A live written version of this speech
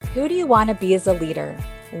Who do you want to be as a leader?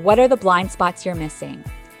 What are the blind spots you're missing?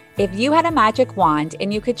 If you had a magic wand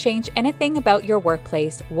and you could change anything about your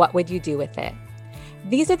workplace, what would you do with it?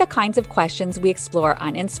 These are the kinds of questions we explore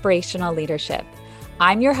on Inspirational Leadership.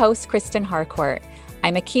 I'm your host, Kristen Harcourt.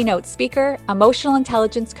 I'm a keynote speaker, emotional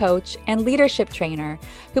intelligence coach, and leadership trainer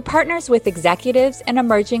who partners with executives and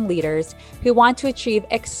emerging leaders who want to achieve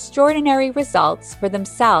extraordinary results for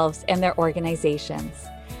themselves and their organizations.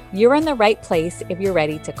 You're in the right place if you're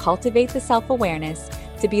ready to cultivate the self-awareness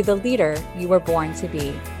to be the leader you were born to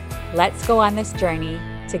be. Let's go on this journey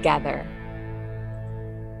together.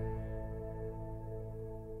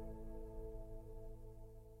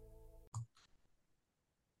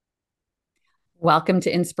 Welcome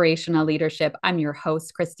to Inspirational Leadership. I'm your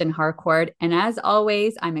host, Kristen Harcourt. And as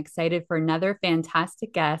always, I'm excited for another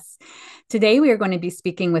fantastic guest. Today, we are going to be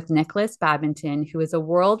speaking with Nicholas Babington, who is a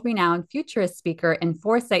world-renowned futurist speaker and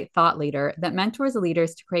foresight thought leader that mentors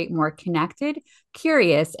leaders to create more connected,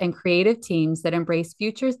 curious, and creative teams that embrace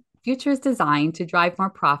futures designed to drive more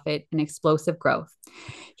profit and explosive growth.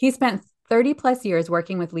 He spent 30 plus years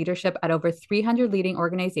working with leadership at over 300 leading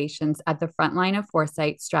organizations at the front line of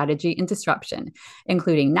foresight, strategy, and disruption,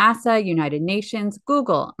 including NASA, United Nations,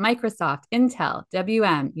 Google, Microsoft, Intel,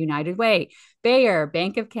 WM, United Way, Bayer,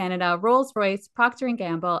 Bank of Canada, Rolls-Royce, Procter &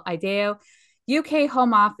 Gamble, IDEO, UK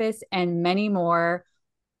Home Office, and many more.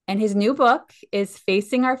 And his new book is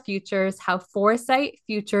Facing Our Futures: How Foresight,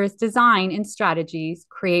 Futures, Design, and Strategies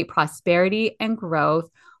Create Prosperity and Growth.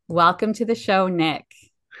 Welcome to the show, Nick.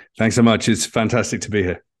 Thanks so much. It's fantastic to be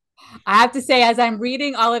here. I have to say, as I'm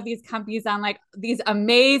reading all of these companies, I'm like, these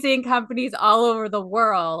amazing companies all over the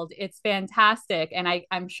world. It's fantastic. And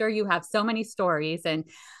I'm sure you have so many stories. And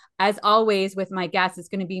as always with my guests, it's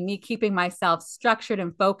going to be me keeping myself structured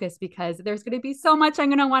and focused because there's going to be so much I'm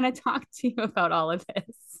going to want to talk to you about all of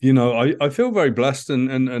this. You know, I feel very blessed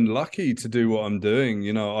and lucky to do what I'm doing.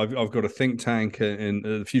 You know, I've got a think tank in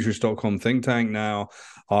the Futurist.com think tank now.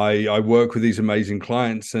 I work with these amazing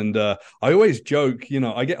clients, and I always joke, you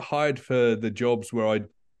know, I get hired for the jobs where I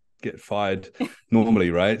get fired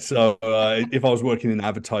normally, right? So if I was working in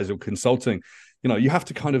advertising or consulting, you know, you have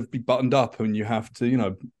to kind of be buttoned up, and you have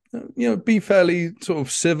to, be fairly sort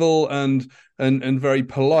of civil and very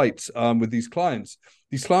polite with these clients.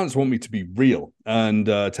 These clients want me to be real and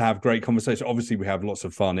to have great conversation. Obviously, we have lots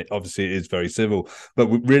of fun. It is very civil. But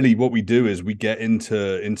really what we do is we get into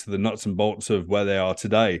the nuts and bolts of where they are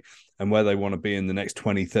today and where they want to be in the next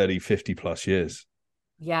 20, 30, 50 plus years.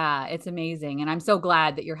 Yeah, it's amazing. And I'm so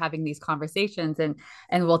glad that you're having these conversations, and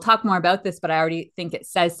we'll talk more about this, but I already think it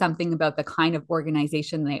says something about the kind of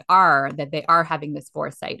organization they are having this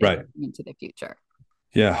foresight right into the future.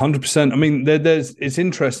 Yeah, 100%. I mean, it's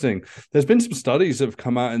interesting. There's been some studies that have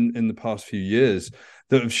come out in the past few years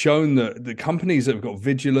that have shown that the companies that have got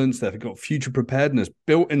vigilance, that have got future preparedness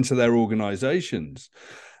built into their organizations,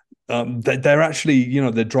 they're actually,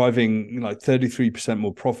 they're driving like 33%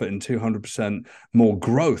 more profit and 200% more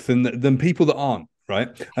growth than people that aren't, right?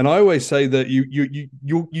 And I always say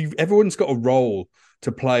that everyone's got a role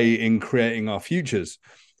to play in creating our futures.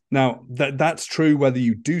 Now, that's true whether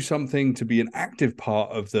you do something to be an active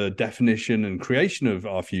part of the definition and creation of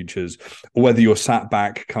our futures, or whether you're sat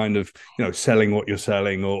back kind of, selling what you're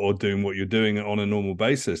selling or doing what you're doing on a normal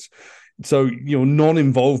basis. So,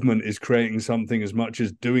 non-involvement is creating something as much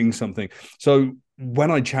as doing something. So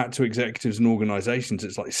when I chat to executives and organizations,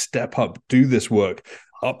 it's like, step up, do this work,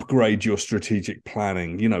 upgrade your strategic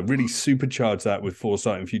planning, really supercharge that with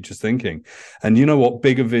foresight and futures thinking. And you know what?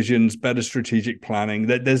 Bigger visions, better strategic planning.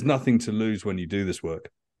 There's nothing to lose when you do this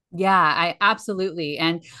work. Yeah, I absolutely.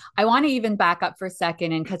 And I want to even back up for a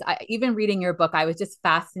second. And because even reading your book, I was just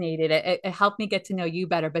fascinated. It helped me get to know you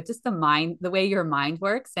better, but just the way your mind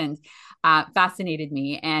works and fascinated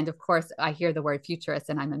me. And of course, I hear the word futurist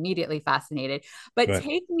and I'm immediately fascinated. But Right.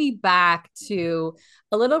 Take me back to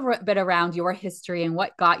a little bit around your history and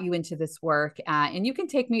what got you into this work. And you can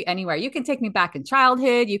take me anywhere. You can take me back in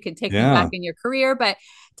childhood. You can take me back in your career. But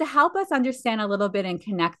to help us understand a little bit and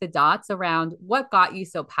connect the dots around what got you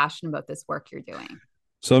so passionate about this work you're doing.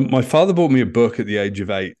 So my father bought me a book at the age of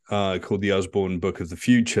 8 called The Usborne Book of the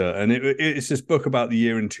Future. And it's this book about the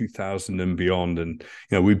year in 2000 and beyond. And,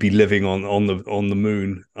 we'd be living on the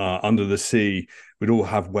moon, under the sea. We'd all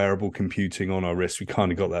have wearable computing on our wrists. We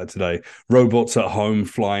kind of got that today. Robots at home,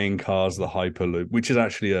 flying cars, the Hyperloop, which is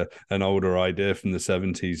actually an older idea from the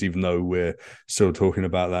 70s, even though we're still talking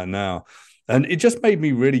about that now. And it just made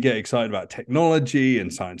me really get excited about technology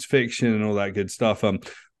and science fiction and all that good stuff.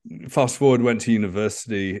 Fast forward, went to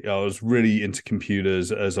university. I was really into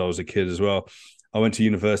computers as I was a kid as well. I went to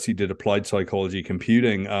university, did applied psychology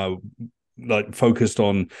computing, like focused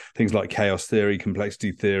on things like chaos theory,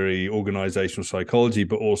 complexity theory, organizational psychology,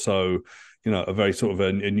 but also, a very sort of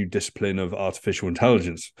a new discipline of artificial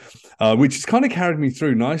intelligence, which has kind of carried me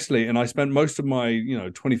through nicely. And I spent most of my,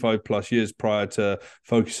 25 plus years prior to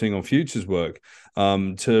focusing on futures work,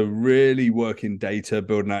 to really work in data,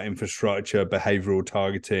 building out infrastructure, behavioral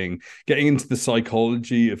targeting, getting into the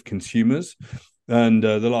psychology of consumers. And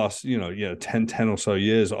the last, 10 or so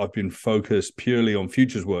years, I've been focused purely on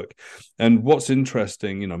futures work. And what's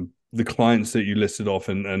interesting, the clients that you listed off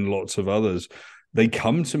and lots of others, they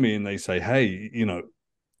come to me and they say, hey,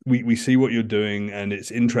 we see what you're doing and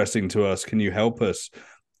it's interesting to us. Can you help us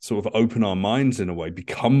sort of open our minds in a way,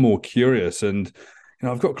 become more curious? And,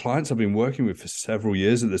 I've got clients I've been working with for several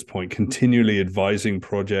years at this point, continually advising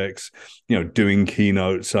projects, doing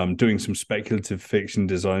keynotes, doing some speculative fiction,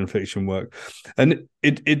 design fiction work. And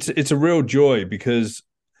it's a real joy because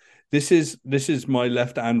this is my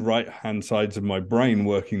left and right hand sides of my brain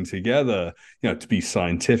working together, to be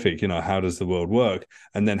scientific. How does the world work?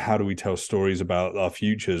 And then how do we tell stories about our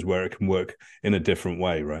futures where it can work in a different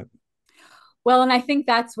way, right? Well, and I think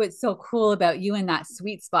that's what's so cool about you in that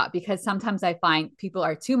sweet spot, because sometimes I find people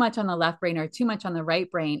are too much on the left brain or too much on the right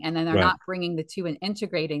brain, and then they're not bringing the two and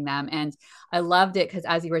integrating them. And I loved it because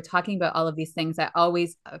as you were talking about all of these things, I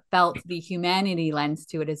always felt the humanity lens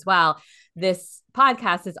to it as well. This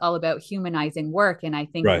podcast is all about humanizing work. And I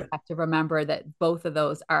think we have to remember that both of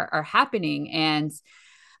those are happening. And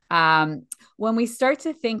when we start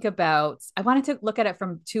to think about, I wanted to look at it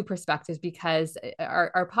from two perspectives, because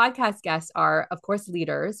our podcast guests are, of course,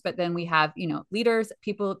 leaders, but then we have, leaders,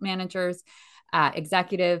 people managers,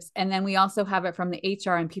 executives, and then we also have it from the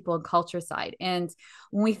HR and people and culture side. And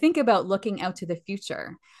when we think about looking out to the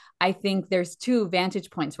future, I think there's two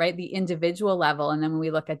vantage points, right? The individual level, and then when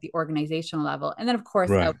we look at the organizational level, and then of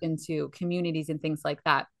course out into communities and things like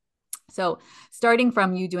that. So starting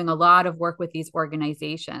from you doing a lot of work with these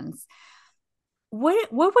organizations,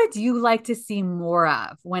 what would you like to see more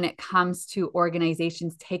of when it comes to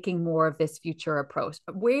organizations taking more of this future approach?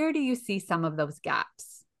 Where do you see some of those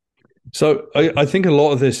gaps? So I think a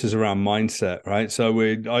lot of this is around mindset, right? So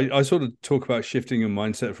I sort of talk about shifting your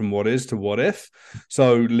mindset from what is to what if.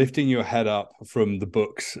 So lifting your head up from the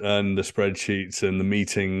books and the spreadsheets and the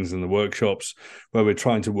meetings and the workshops where we're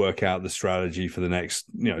trying to work out the strategy for the next,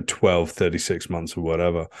 12, 36 months or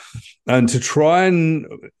whatever. And to try and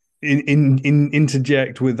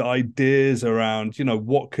interject with ideas around,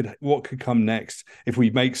 what could come next if we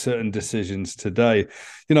make certain decisions today,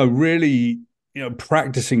 really,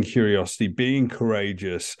 practicing curiosity, being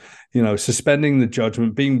courageous, suspending the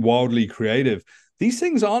judgment, being wildly creative. These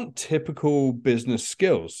things aren't typical business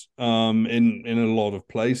skills in a lot of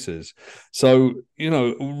places. So,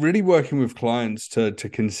 really working with clients to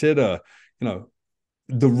consider,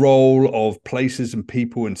 the role of places and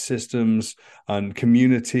people and systems and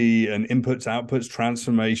community and inputs, outputs,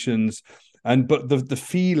 transformations, but the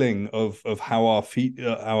feeling of how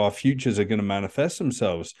our futures are going to manifest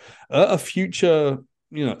themselves, a future,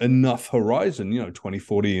 enough horizon,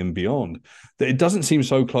 2040 and beyond, that it doesn't seem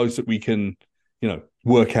so close that we can,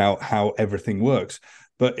 work out how everything works.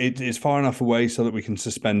 But it is far enough away so that we can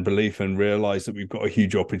suspend belief and realize that we've got a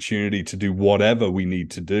huge opportunity to do whatever we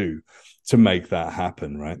need to do to make that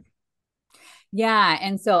happen, right? Yeah.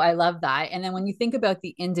 And so I love that. And then when you think about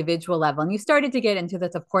the individual level, and you started to get into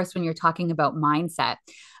this, of course, when you're talking about mindset,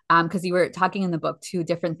 because you were talking in the book two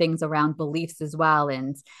different things around beliefs as well.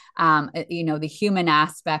 And, the human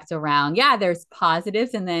aspect around, there's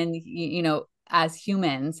positives. And then, as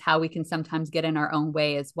humans, how we can sometimes get in our own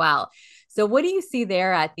way as well. So what do you see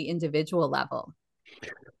there at the individual level?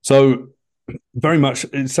 So very much,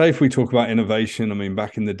 say if we talk about innovation, I mean,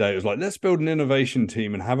 back in the day, it was like, let's build an innovation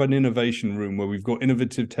team and have an innovation room where we've got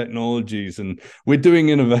innovative technologies and we're doing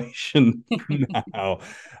innovation now.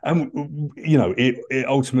 And, it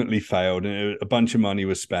ultimately failed, and a bunch of money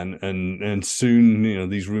was spent, and soon,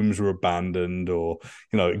 these rooms were abandoned, or,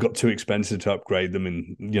 it got too expensive to upgrade them,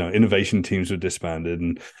 and, innovation teams were disbanded.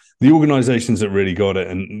 And the organizations that really got it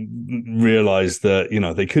and realized that,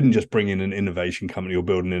 they couldn't just bring in an innovation company or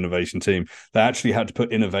build an innovation team. They actually had to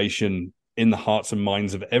put innovation in the hearts and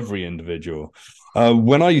minds of every individual.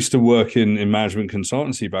 When I used to work in management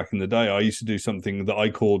consultancy back in the day, I used to do something that I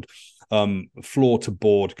called floor to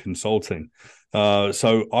board consulting.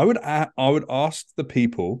 So I would ask the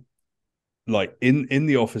people, like in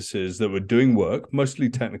the offices that were doing work, mostly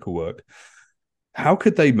technical work, how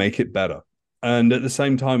could they make it better? And at the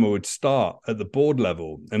same time, I would start at the board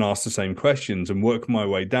level and ask the same questions and work my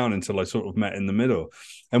way down until I sort of met in the middle.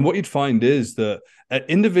 And what you'd find is that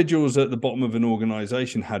individuals at the bottom of an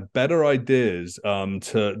organization had better ideas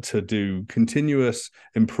to do continuous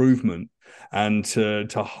improvement and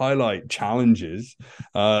to highlight challenges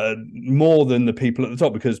more than the people at the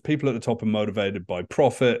top, because people at the top are motivated by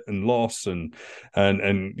profit and loss and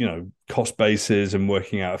cost bases and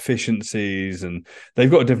working out efficiencies, and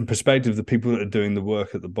they've got a different perspective, the people that are doing the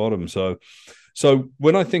work at the bottom. So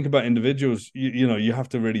when I think about individuals, you have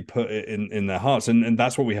to really put it in their hearts. And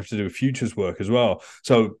that's what we have to do with futures work as well.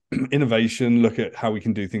 So innovation, look at how we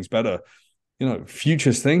can do things better.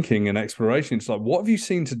 Futures thinking and exploration. It's like, what have you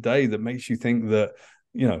seen today that makes you think that,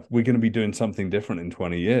 we're going to be doing something different in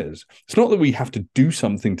 20 years? It's not that we have to do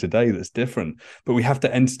something today that's different, but we have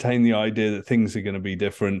to entertain the idea that things are going to be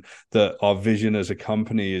different, that our vision as a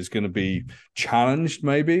company is going to be challenged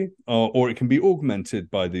maybe, or it can be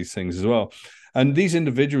augmented by these things as well. And these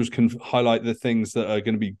individuals can highlight the things that are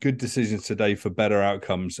going to be good decisions today for better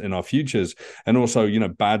outcomes in our futures, and also,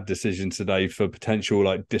 bad decisions today for potential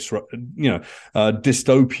like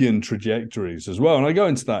dystopian trajectories as well. And I go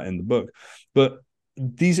into that in the book. But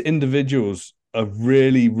these individuals are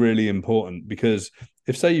really, really important, because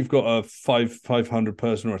if, say, you've got a 500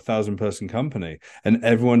 person or 1,000 person company and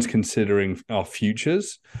everyone's considering our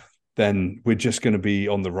futures, then we're just going to be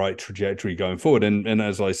on the right trajectory going forward. And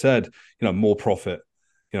as I said, more profit,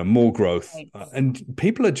 more growth, right. And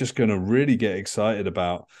people are just going to really get excited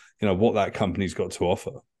about, what that company's got to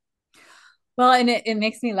offer. Well, and it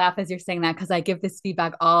makes me laugh as you're saying that, because I give this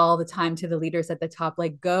feedback all the time to the leaders at the top,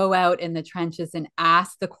 like, go out in the trenches and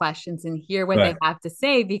ask the questions and hear what right. they have to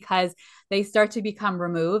say, because they start to become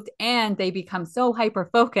removed and they become so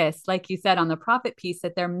hyper-focused, like you said, on the profit piece,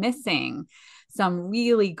 that they're missing some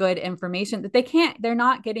really good information that they're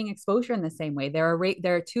not getting exposure in the same way.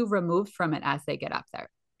 They're too removed from it as they get up there.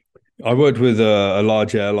 I worked with a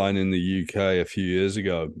large airline in the UK a few years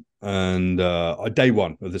ago, and day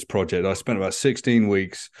one of this project, I spent about 16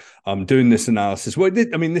 weeks doing this analysis. Well,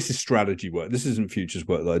 this is strategy work. This isn't futures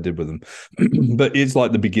work that I did with them, but it's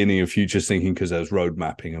like the beginning of futures thinking, because there's road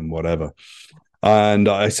mapping and whatever. And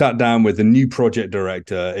I sat down with the new project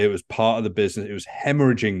director. It was part of the business. It was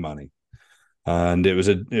hemorrhaging money. And it was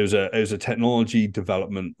a technology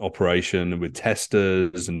development operation with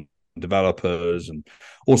testers and developers and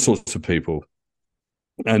all sorts of people.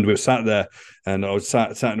 And we were sat there, and I was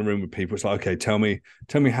sat in a room with people. It's like, okay, tell me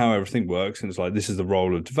how everything works. And it's like, this is the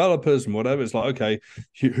role of developers and whatever. It's like, okay,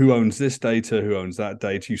 who owns this data? Who owns that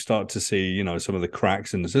data? You start to see, some of the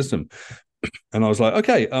cracks in the system. And I was like,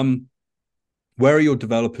 okay, where are your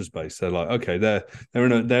developers based? They're like, okay, they're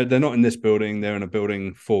not in this building. They're in a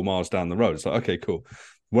building 4 miles down the road. It's like, okay, cool.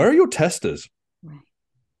 Where are your testers? Right.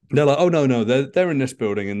 They're like, oh, no, they're in this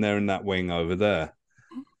building and they're in that wing over there.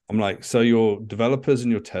 I'm like, so your developers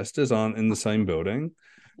and your testers aren't in the same building?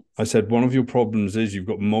 I said, one of your problems is you've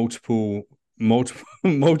got multiple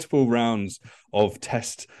rounds of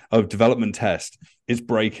development test. It's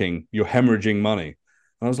breaking. You're hemorrhaging money.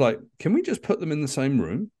 And I was like, can we just put them in the same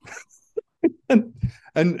room? and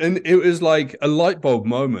it was like a light bulb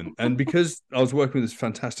moment. And because I was working with this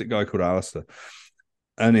fantastic guy called Alistair,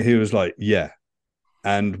 and he was like, yeah.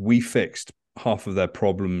 And we fixed half of their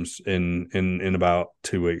problems in about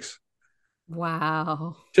 2 weeks.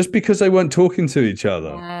 Wow. Just because they weren't talking to each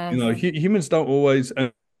other. Yes. Humans don't always,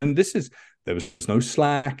 and there was no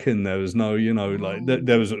Slack, and there was no,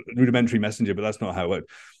 there was a rudimentary messenger, but that's not how it worked.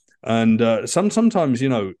 And sometimes,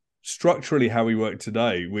 structurally how we work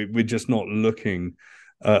today, we're just not looking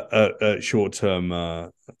at short-term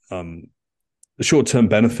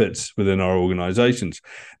benefits within our organizations.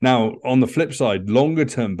 Now, on the flip side,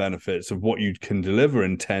 longer-term benefits of what you can deliver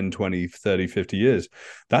in 10, 20, 30, 50 years.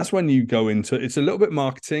 That's when you go into, it's a little bit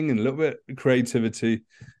marketing and a little bit creativity.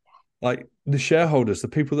 Like the shareholders, the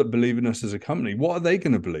people that believe in us as a company, what are they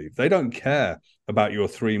going to believe? They don't care about your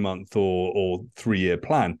 3-month or 3-year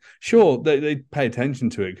plan. Sure, they pay attention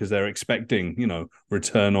to it because they're expecting,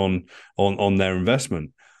 return on their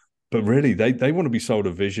investment. But really, they want to be sold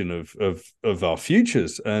a vision of our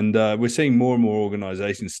futures. And we're seeing more and more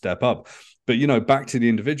organizations step up. But, back to the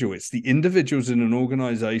individual, it's the individuals in an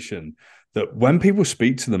organization that when people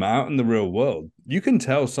speak to them out in the real world, you can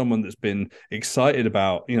tell someone that's been excited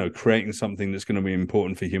about, creating something that's going to be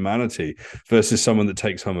important for humanity versus someone that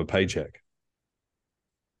takes home a paycheck.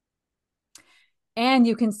 And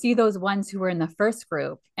you can see those ones who were in the first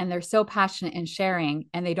group and they're so passionate in sharing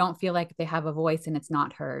and they don't feel like they have a voice and it's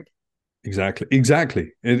not heard.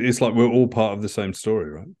 Exactly. It's like we're all part of the same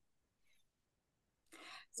story, right?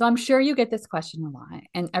 So I'm sure you get this question a lot,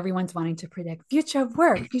 and everyone's wanting to predict future of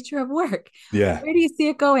work, future of work. Yeah. Where do you see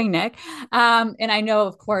it going, Nick? And I know,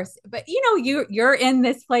 of course, but you're in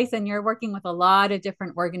this place and you're working with a lot of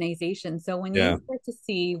different organizations. So when you Yeah. start to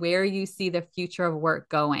see where you see the future of work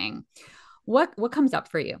going, what comes up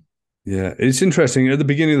for you? Yeah. It's interesting. At the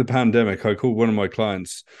beginning of the pandemic, I called one of my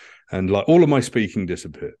clients and like all of my speaking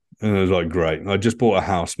disappeared. And I was like, great. I just bought a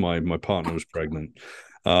house. My partner was pregnant.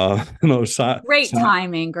 And I was Great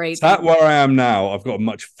timing, great sat timing. where I am now. I've got a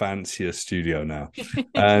much fancier studio now.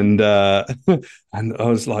 And and I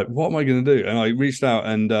was like, what am I going to do? And I reached out,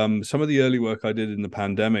 and some of the early work I did in the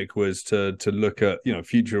pandemic was to look at,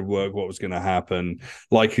 future of work, what was going to happen,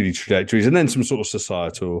 likely trajectories, and then some sort of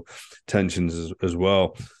societal tensions as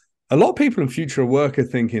well. A lot of people in future of work are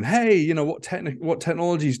thinking, hey, what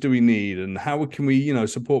technologies do we need, and how can we,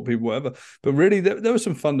 support people, whatever. But really, there were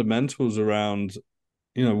some fundamentals around,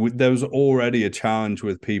 there was already a challenge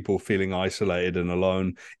with people feeling isolated and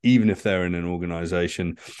alone, even if they're in an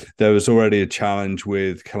organization. There was already a challenge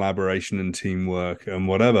with collaboration and teamwork and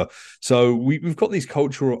whatever. So we've got these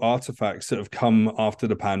cultural artifacts that have come after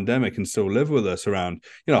the pandemic and still live with us around,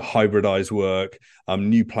 hybridized work,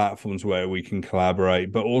 new platforms where we can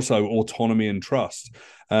collaborate, but also autonomy and trust.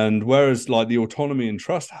 And whereas like the autonomy and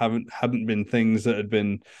trust hadn't been things that had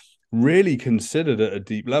been really considered at a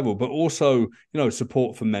deep level, but also,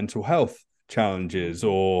 support for mental health challenges,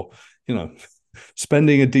 or,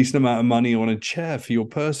 spending a decent amount of money on a chair for your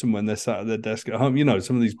person when they're sat at their desk at home,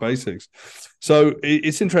 some of these basics. So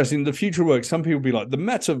it's interesting. The future work, some people be like the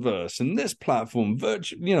metaverse and this platform,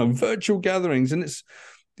 virtual gatherings. And it's,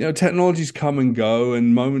 technologies come and go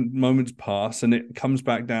and moments pass, and it comes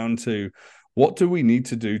back down to, what do we need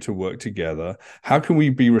to do to work together? How can we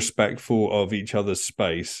be respectful of each other's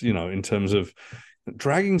space? In terms of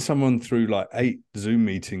dragging someone through like 8 Zoom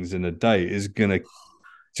meetings in a day is going to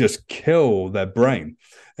just kill their brain.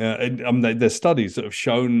 There's studies that have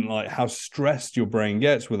shown like how stressed your brain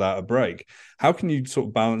gets without a break. How can you sort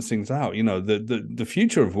of balance things out? The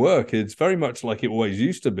future of work is very much like it always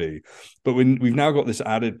used to be, but we've now got this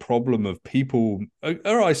added problem of people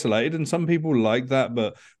are isolated, and some people like that,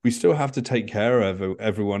 but we still have to take care of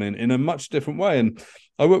everyone in a much different way. And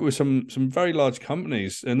I work with some very large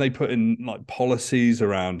companies, and they put in like policies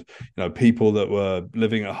around, people that were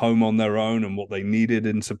living at home on their own, and what they needed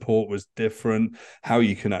in support was different. How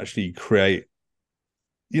you can actually create,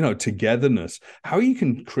 togetherness, how you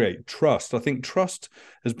can create trust. I think trust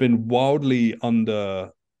has been wildly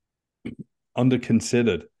under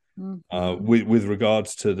considered with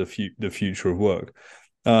regards to the future of work.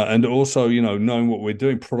 And also, knowing what we're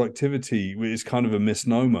doing, productivity is kind of a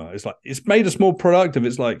misnomer. It's like, it's made us more productive.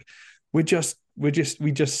 It's like we just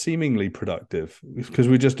seemingly productive because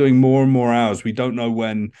we're just doing more and more hours. We don't know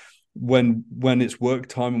when it's work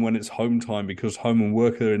time and when it's home time, because home and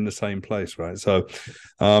work are in the same place, right? So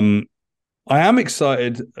I am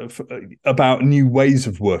excited about new ways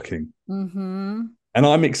of working. Mm-hmm. And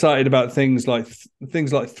I'm excited about things like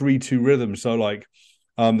 3-2 rhythm. So like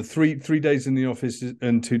three days in the office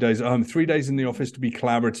and 2 days at home. 3 days in the office to be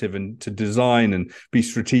collaborative and to design and be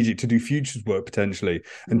strategic, to do futures work potentially,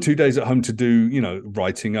 and 2 days at home to do,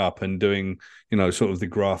 writing up and doing, sort of the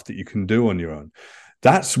graft that you can do on your own.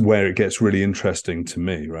 That's where it gets really interesting to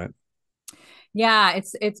me, right? Yeah,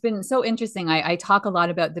 it's been so interesting. I talk a lot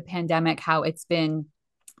about the pandemic, how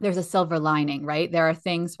there's a silver lining, right? There are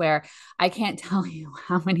things where I can't tell you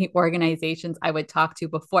how many organizations I would talk to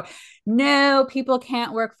before. No, people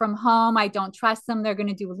can't work from home. I don't trust them. They're going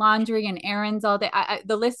to do laundry and errands all day.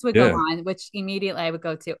 The list would go on, which immediately I would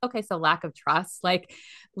go to, okay, so lack of trust. Like,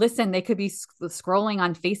 listen, they could be scrolling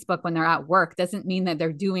on Facebook when they're at work. Doesn't mean that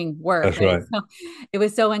they're doing work. That's Right? right. So it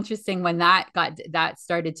was so interesting when that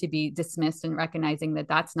started to be dismissed, and recognizing that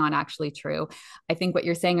that's not actually true. I think what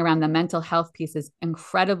you're saying around the mental health piece is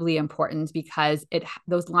incredibly important, because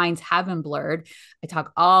those lines have been blurred. I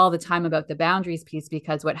talk all the time about the boundaries piece,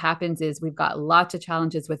 because what happens is we've got lots of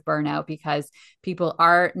challenges with burnout, because people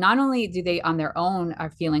are, not only do they on their own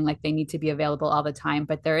are feeling like they need to be available all the time,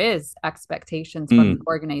 but there is expectations from the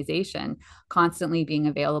organization constantly being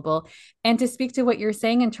available. And to speak to what you're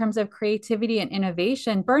saying in terms of creativity and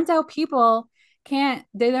innovation, burnt out people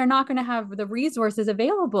they're not going to have the resources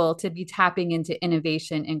available to be tapping into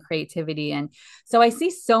innovation and creativity. And so I see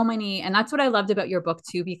so many, and that's what I loved about your book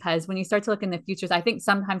too, because when you start to look in the futures, I think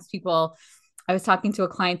sometimes people, I was talking to a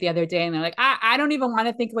client the other day, and they're like, I don't even want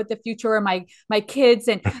to think about the future or my kids,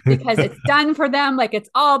 and because it's done for them, like it's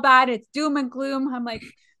all bad, it's doom and gloom. I'm like,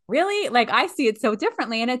 really? Like, I see it so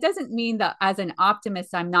differently. And it doesn't mean that as an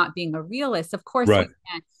optimist, I'm not being a realist. Of course, we Right.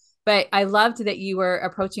 can't But I loved that you were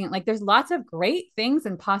approaching it like there's lots of great things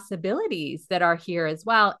and possibilities that are here as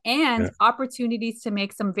well, and Yeah. opportunities to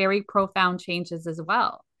make some very profound changes as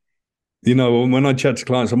well. When I chat to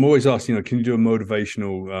clients, I'm always asked, can you do a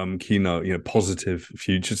motivational keynote, positive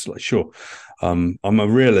future? It's like, sure. I'm a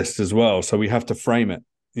realist as well, so we have to frame it.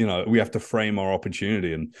 We have to frame our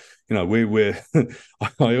opportunity, and we're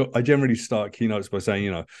I generally start keynotes by saying,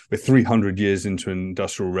 we're 300 years into an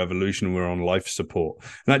industrial revolution and we're on life support,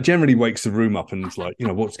 and that generally wakes the room up, and it's like,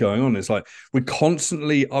 what's going on? It's like we're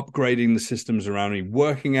constantly upgrading the systems around me,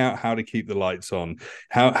 working out how to keep the lights on,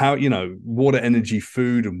 how water, energy,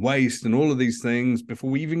 food, and waste, and all of these things before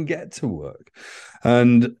we even get to work.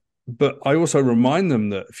 But I also remind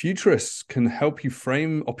them that futurists can help you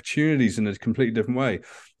frame opportunities in a completely different way.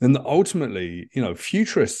 And that ultimately,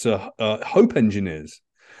 futurists are hope engineers.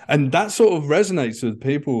 And that sort of resonates with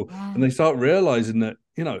people. Yeah. And they start realizing that,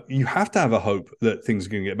 you have to have a hope that things are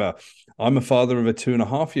going to get better. I'm a father of a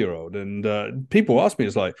 2.5-year-old. And people ask me,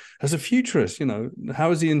 it's like, as a futurist, how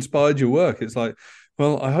has he inspired your work? It's like,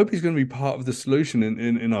 well, I hope he's going to be part of the solution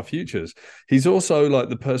in our futures. He's also like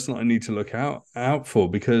the person that I need to look out for,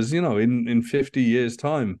 because in 50 years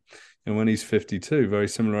time, and when he's 52, very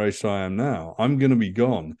similar age to I am now, I'm going to be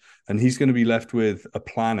gone, and he's going to be left with a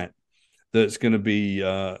planet that's going to be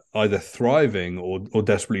either thriving or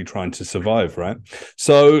desperately trying to survive, right?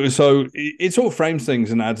 So it sort of frames things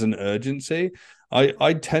and adds an urgency.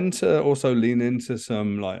 I tend to also lean into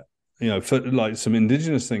some like some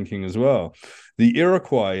indigenous thinking as well. The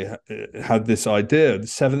Iroquois had this idea, the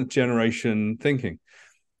seventh generation thinking.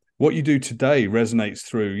 What you do today resonates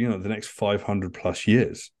through, the next 500 plus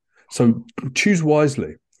years. So choose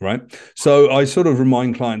wisely, right? So I sort of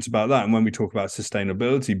remind clients about that. And when we talk about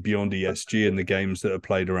sustainability beyond ESG and the games that are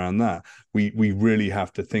played around that, we really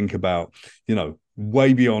have to think about,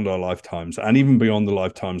 way beyond our lifetimes and even beyond the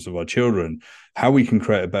lifetimes of our children, how we can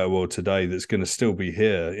create a better world today that's going to still be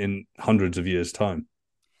here in hundreds of years' time.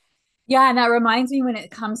 Yeah, and that reminds me when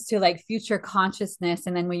it comes to like future consciousness,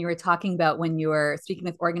 and then when you were talking about when you were speaking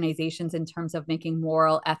with organizations in terms of making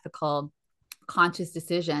moral, ethical, conscious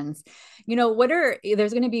decisions.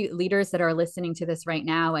 There's going to be leaders that are listening to this right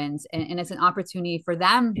now, and it's an opportunity for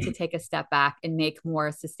them to take a step back and make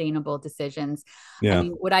more sustainable decisions. I Yeah.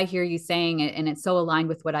 mean, what I hear you saying, and it's so aligned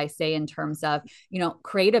with what I say in terms of,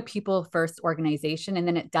 create a people first organization, and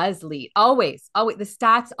then it does lead. Always the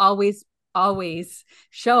stats always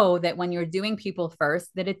show that when you're doing people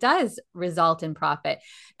first, that it does result in profit.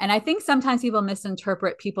 And I think sometimes people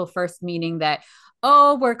misinterpret people first meaning that,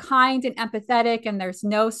 oh, we're kind and empathetic and there's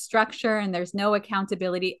no structure and there's no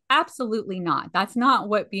accountability. Absolutely not. That's not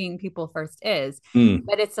what being people first is. Mm.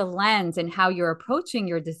 But it's a lens and how you're approaching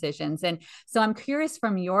your decisions. And so I'm curious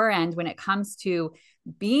from your end when it comes to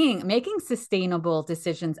making sustainable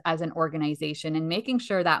decisions as an organization and making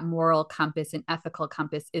sure that moral compass and ethical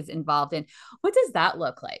compass is involved in, what does that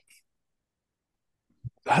look like?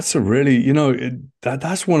 That's a really,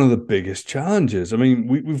 that's one of the biggest challenges. I mean,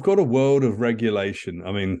 we've got a world of regulation.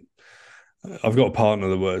 I mean, I've got a partner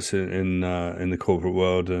that works in the corporate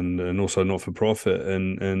world and also not for profit,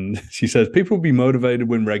 and she says people will be motivated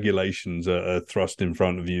when regulations are thrust in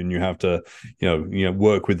front of you, and you have to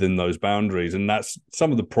work within those boundaries, and that's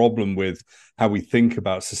some of the problem with how we think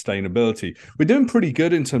about sustainability. We're doing pretty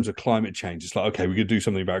good in terms of climate change. It's like, okay, we could do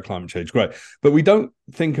something about climate change, great, but we don't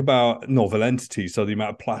think about novel entities, so the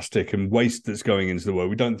amount of plastic and waste that's going into the world.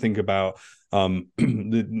 We don't think about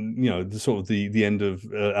the sort of the end of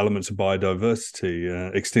elements of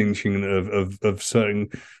biodiversity, extinction of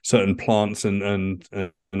certain plants and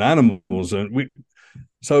animals, and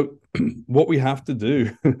so what we have to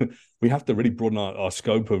do, we have to really broaden our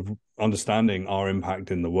scope of understanding our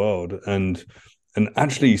impact in the world, and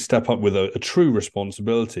actually step up with a true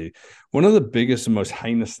responsibility. One of the biggest and most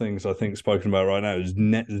heinous things I think spoken about right now is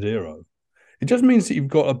net zero. It just means that you've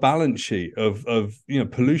got a balance sheet of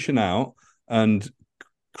pollution out and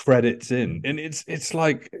credits in, and it's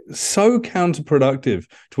like so counterproductive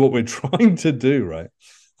to what we're trying to do, right?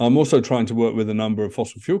 I'm also trying to work with a number of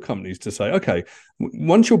fossil fuel companies to say, okay,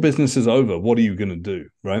 once your business is over, what are you going to do,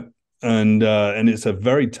 right? And it's a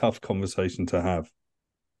very tough conversation to have.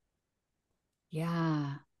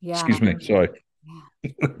 Yeah. Yeah. Excuse me, sorry.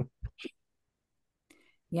 Yeah.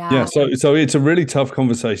 Yeah, Yeah. so it's a really tough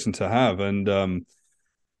conversation to have, and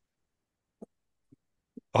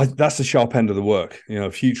that's the sharp end of the work.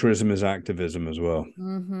 Futurism is activism as well.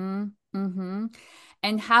 Mm-hmm. Mm-hmm.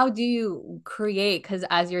 And how do you create? Because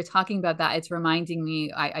as you're talking about that, it's reminding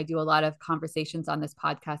me, I do a lot of conversations on this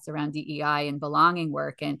podcast around DEI and belonging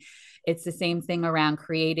work. And it's the same thing around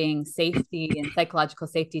creating safety and psychological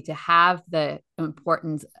safety to have the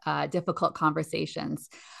important, difficult conversations.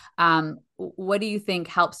 What do you think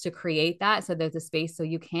helps to create that so there's a space so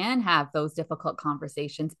you can have those difficult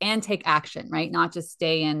conversations and take action, right? Not just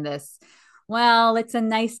stay in this, well, it's a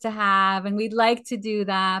nice to have and we'd like to do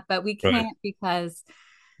that, but we Right. can't because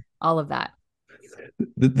all of that.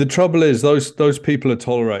 The trouble is those people are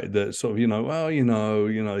tolerated that sort of, well,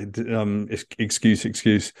 excuse,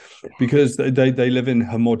 because they live in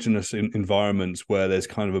homogenous environments where there's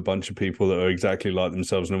kind of a bunch of people that are exactly like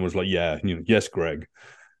themselves, and everyone's like, yeah, yes, Greg,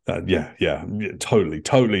 yeah, totally,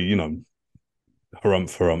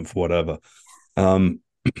 harumph, whatever.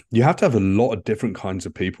 You have to have a lot of different kinds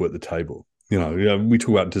of people at the table. We talk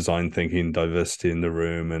about design thinking, diversity in the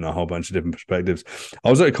room, and a whole bunch of different perspectives. I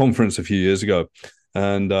was at a conference a few years ago,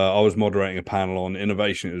 and I was moderating a panel on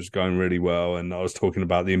innovation. It was going really well, and I was talking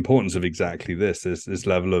about the importance of exactly this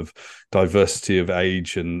level of diversity of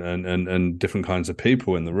age and different kinds of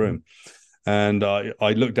people in the room. And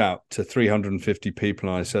I looked out to 350 people,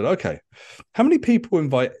 and I said, okay, how many people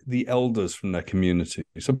invite the elders from their community?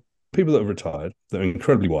 So people that have retired, that are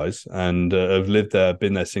incredibly wise and have lived there,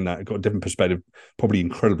 been there, seen that, got a different perspective, probably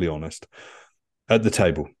incredibly honest, at the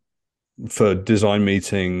table for design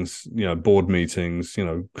meetings, board meetings,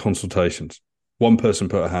 consultations. One person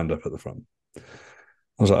put a hand up at the front. I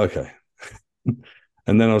was like, okay.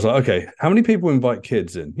 And then I was like, okay, how many people invite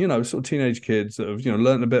kids in? Sort of teenage kids that have,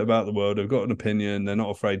 learned a bit about the world, have got an opinion, they're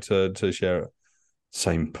not afraid to share it.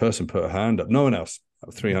 Same person put a hand up. No one else.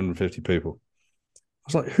 350 people. I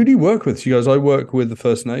was like, who do you work with? She goes, I work with the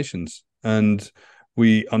First Nations, and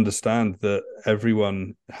we understand that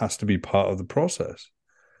everyone has to be part of the process.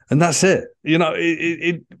 And that's it.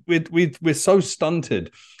 We're so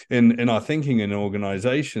stunted in our thinking in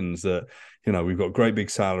organizations that, we've got great big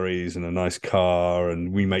salaries and a nice car,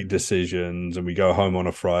 and we make decisions, and we go home on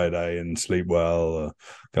a Friday and sleep well, or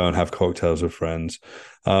go and have cocktails with friends.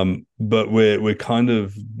 But we're kind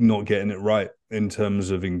of not getting it right in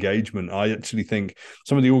terms of engagement. I actually think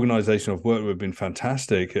some of the organizations I've worked with have been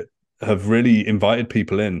fantastic have really invited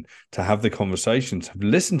people in to have the conversations, have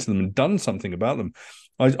listened to them and done something about them.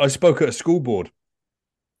 I spoke at a school board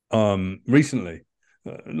recently,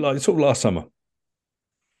 like sort of last summer,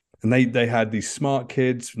 and they had these smart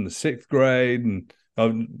kids from the sixth grade and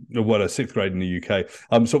sixth grade in the UK,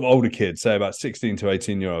 sort of older kids, say about 16 to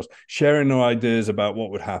 18-year-olds, sharing their ideas about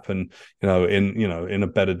what would happen, in a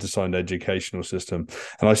better designed educational system.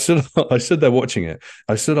 And I stood there watching it.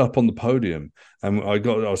 I stood up on the podium, and I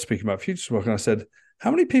was speaking about future work, and I said,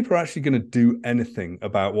 how many people are actually going to do anything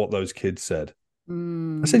about what those kids said?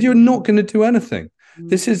 I said, you're not going to do anything.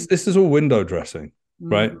 This is all window dressing,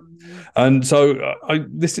 right? And so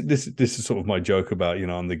this is sort of my joke about,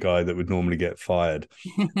 I'm the guy that would normally get fired,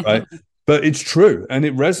 right? But it's true, and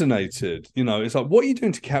it resonated. It's like, what are you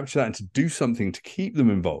doing to capture that and to do something to keep them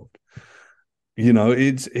involved?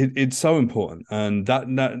 It's so important. And that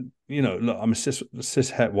look, I'm a cis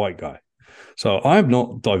het white guy, so I'm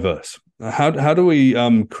not diverse. How do we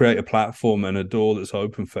create a platform and a door that's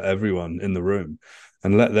open for everyone in the room,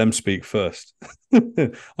 and let them speak first?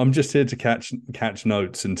 I'm just here to catch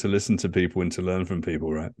notes and to listen to people and to learn from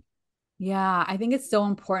people, right? Yeah, I think it's so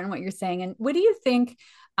important what you're saying. And what do you think?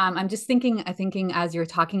 I'm just thinking as you're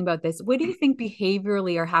talking about this, what do you think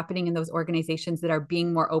behaviorally are happening in those organizations that are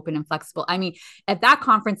being more open and flexible? I mean, at that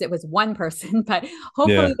conference, it was one person, but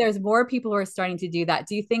hopefully there's more people who are starting to do that.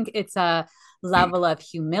 Do you think it's a level of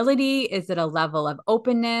humility? Is it a level of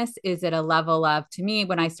openness? Is it a level of, to me,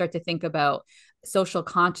 when I start to think about social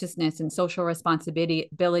consciousness and social responsibility,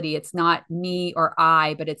 it's not me or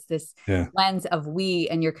I, but it's this lens of we,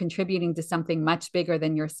 and you're contributing to something much bigger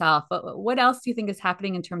than yourself. But what else do you think is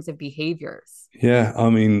happening in terms of behaviors? Yeah, I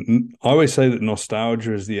mean, I always say that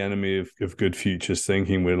nostalgia is the enemy of good futures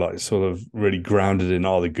thinking. We're like sort of really grounded in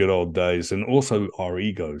the good old days, and also our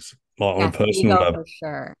egos, like on a personal level. For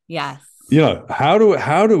sure. Yes. How do we,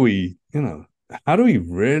 how do we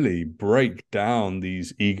really break down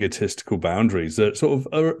these egotistical boundaries that sort of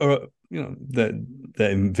are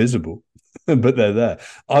they're invisible, but they're there?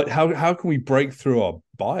 How can we break through our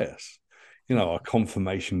bias? Our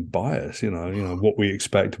confirmation bias, what we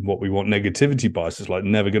expect and what we want. Negativity bias is like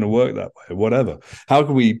never going to work that way, whatever. How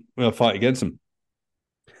can we fight against them?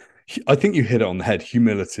 I think you hit it on the head.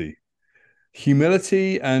 Humility.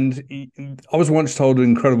 And I was once told an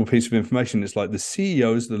incredible piece of information. It's like the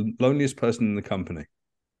CEO is the loneliest person in the company.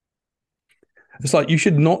 It's like you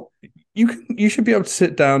should not you should be able to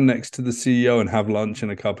sit down next to the CEO and have lunch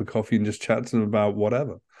and a cup of coffee and just chat to them about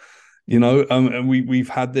whatever. And we've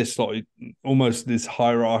had this like almost this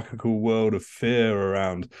hierarchical world of fear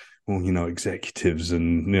around, well, executives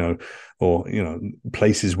and or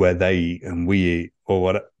places where they eat and we eat or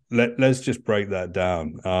what. Let's just break that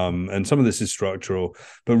down. And some of this is structural,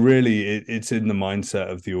 but really it's in the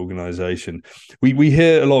mindset of the organization. We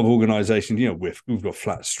hear a lot of organizations, we've got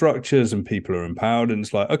flat structures and people are empowered, and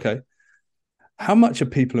it's like, okay, how much are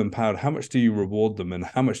people empowered? How much do you reward them, and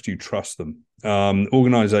how much do you trust them?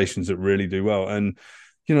 Organizations that really do well, and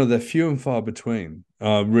they're few and far between.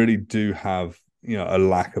 Really do have a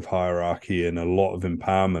lack of hierarchy and a lot of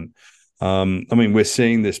empowerment. I mean, we're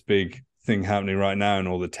seeing this big thing happening right now, and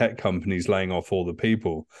all the tech companies laying off all the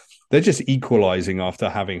people. They're just equalizing after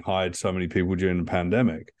having hired so many people during the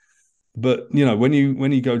pandemic. But when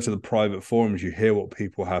you go to the private forums, you hear what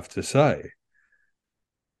people have to say.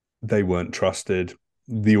 They weren't trusted.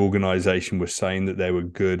 The organization was saying that they were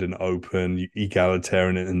good and open,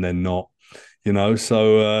 egalitarian, and they're not.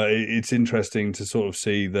 So it's interesting to sort of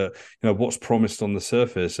see that what's promised on the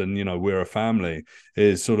surface, and we're a family,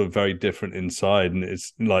 is sort of very different inside, and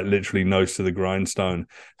it's like literally nose to the grindstone.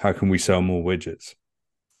 How can we sell more widgets?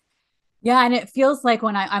 Yeah, and it feels like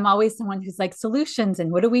when I'm always someone who's like solutions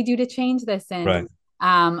and what do we do to change this? And Right.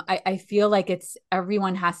 I feel like it's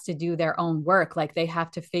everyone has to do their own work. Like they have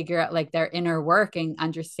to figure out like their inner work and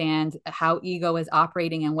understand how ego is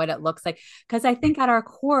operating and what it looks like. Because I think at our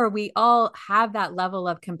core, we all have that level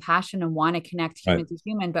of compassion and want to connect Right. human to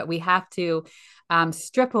human, but we have to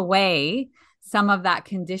strip away some of that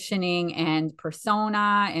conditioning and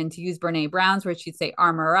persona, and to use Brene Brown's where she'd say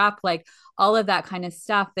armor up, like all of that kind of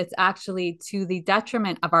stuff that's actually to the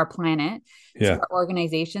detriment of our planet, to Yeah. our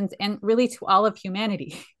organizations, and really to all of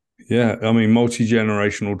humanity. Yeah, I mean,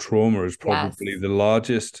 multi-generational trauma is Yes. probably the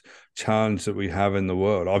largest challenge that we have in the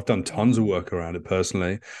world. I've done tons of Yeah. work around it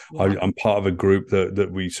personally. Yeah. I'm part of a group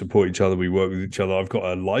that we support each other. We work with each other. I've got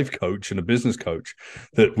a life coach and a business coach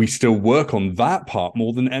that we still work on that part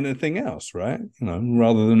more than anything else, right?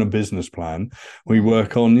 Rather than a business plan, we Yeah.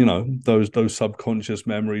 work on, those subconscious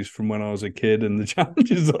memories from when I was a kid and the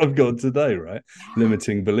challenges that I've got today, right? Yeah.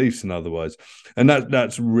 Limiting beliefs and otherwise. And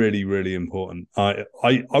that's really, really important. I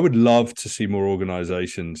would love to see more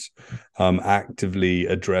organizations actively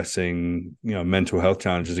addressing mental health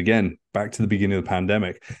challenges. Again, back to the beginning of the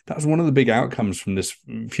pandemic, that was one of the big outcomes from this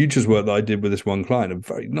futures work that I did with this one client.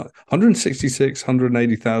 166,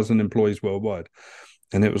 180,000 employees worldwide,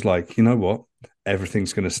 and it was like, you know what?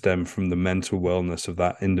 Everything's going to stem from the mental wellness of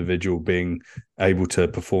that individual being able to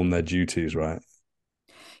perform their duties, right?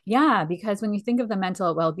 Yeah, because when you think of the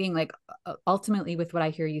mental well-being, like ultimately with what I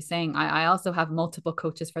hear you saying, I also have multiple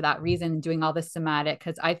coaches for that reason, doing all this somatic,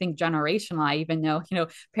 because I think generational, I even know,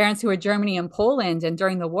 parents who are Germany and Poland and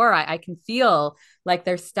during the war, I can feel like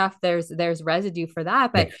there's stuff, there's residue for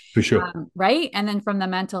that. Yeah, But for sure. right. And then from the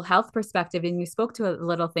mental health perspective, and you spoke to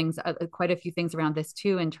little things, quite a few things around this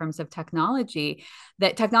too, in terms of technology,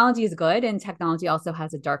 that technology is good and technology also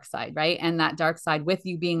has a dark side, right? And that dark side with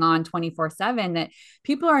you being on 24/7, that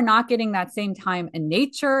people are not getting that same time in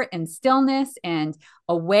nature and stillness and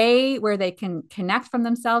a way where they can connect from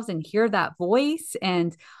themselves and hear that voice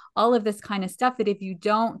and all of this kind of stuff, that if you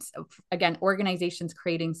don't, again, organizations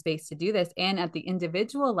creating space to do this, and at the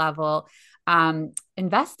individual level,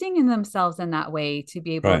 investing in themselves in that way to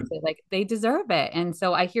be able Right. to, like, they deserve it. And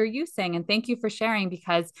so I hear you saying, and thank you for sharing,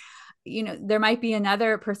 because there might be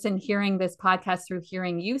another person hearing this podcast through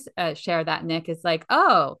hearing you share that, Nick, is like,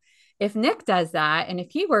 oh, if Nick does that, and if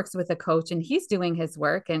he works with a coach and he's doing his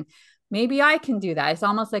work, and maybe I can do that. It's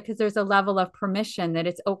almost like, because there's a level of permission that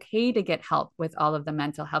it's okay to get help with all of the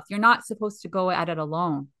mental health. You're not supposed to go at it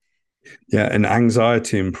alone. Yeah, and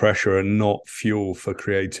anxiety and pressure are not fuel for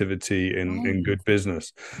creativity in Right. good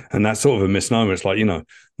business. And that's sort of a misnomer. It's like,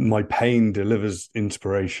 my pain delivers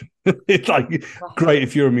inspiration. It's like Right. great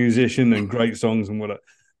if you're a musician and great songs and whatever.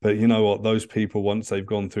 But you know what? Those people, once they've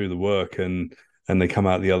gone through the work and they come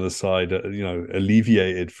out the other side,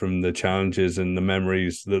 alleviated from the challenges and the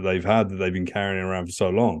memories that they've had that they've been carrying around for so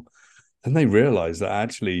long, then they realize that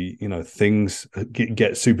actually, things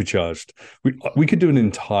get supercharged. We could do an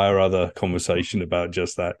entire other conversation about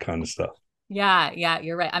just that kind of stuff. Yeah, yeah,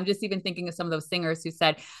 you're right. I'm just even thinking of some of those singers who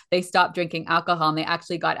said they stopped drinking alcohol and they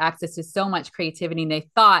actually got access to so much creativity, and they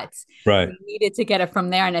thought Right. they needed to get it from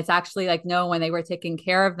there. And it's actually like, no, when they were taking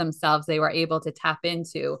care of themselves, they were able to tap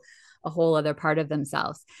into a whole other part of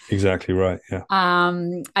themselves. Exactly right. Yeah.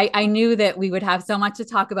 I knew that we would have so much to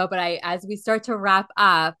talk about, but as we start to wrap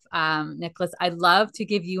up, Nicholas, I'd love to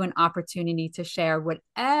give you an opportunity to share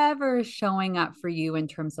whatever is showing up for you in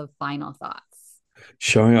terms of final thoughts.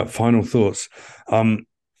 Showing up, final thoughts.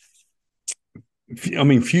 I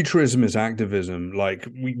mean, futurism is activism. Like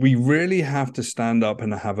we really have to stand up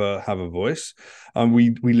and have a voice.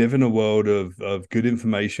 We live in a world of good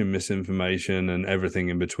information, misinformation, and everything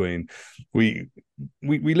in between. We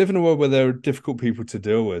live in a world where there are difficult people to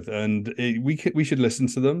deal with, and we should listen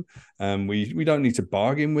to them. We don't need to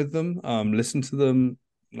bargain with them. Listen to them,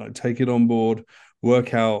 like take it on board,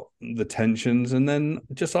 work out the tensions, and then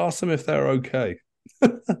just ask them if they're okay.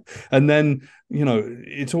 And then,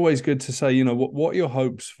 it's always good to say, what are your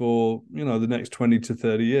hopes for, the next 20 to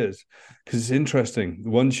 30 years? Because it's interesting.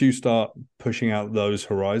 Once you start pushing out those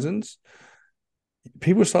horizons,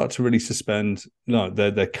 people start to really suspend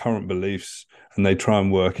their current beliefs, and they try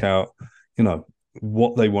and work out,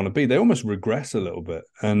 what they want to be. They almost regress a little bit.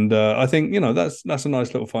 And I think, that's a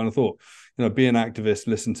nice little final thought. Be an activist,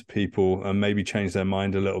 listen to people, and maybe change their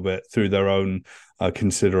mind a little bit through their own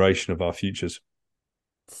consideration of our futures.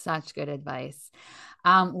 Such good advice.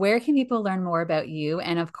 Where can people learn more about you?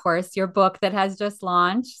 And of course, your book that has just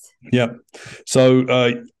launched. Yeah.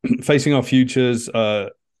 So Facing Our Futures,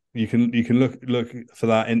 you can look for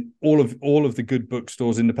that in all of the good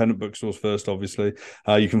bookstores, independent bookstores first, obviously.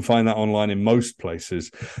 You can find that online in most places.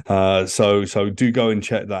 So do go and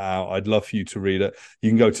check that out. I'd love for you to read it. You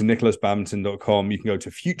can go to nicholasbabington.com. You can go to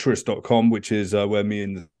futurist.com, which is where me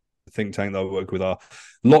and the think tank that I work with are.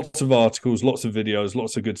 Lots of articles, lots of videos,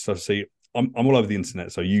 lots of good stuff to see. I'm all over the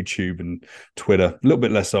internet, so YouTube and Twitter, a little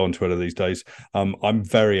bit less so on Twitter these days. I'm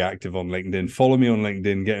very active on LinkedIn. Follow me on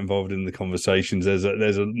LinkedIn, get involved in the conversations. There's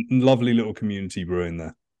a lovely little community brewing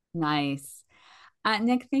there. Nice.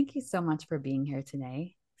 Nick, thank you so much for being here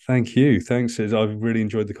today. Thank you. Thanks. I've really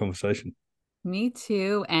enjoyed the conversation. Me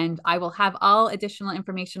too. And I will have all additional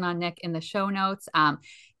information on Nick in the show notes.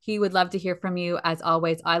 He would love to hear from you. As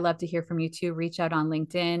always, I love to hear from you too. Reach out on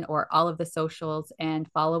LinkedIn or all of the socials and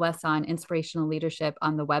follow us on Inspirational Leadership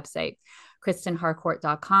on the website,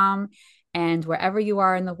 KristenHarcourt.com. And wherever you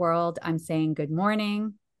are in the world, I'm saying good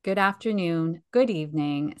morning, good afternoon, good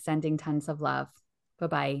evening, sending tons of love.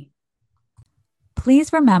 Bye-bye.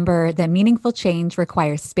 Please remember that meaningful change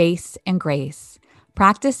requires space and grace.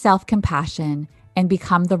 Practice self-compassion and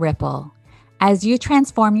become the ripple. As you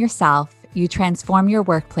transform yourself, you transform your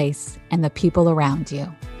workplace and the people around you.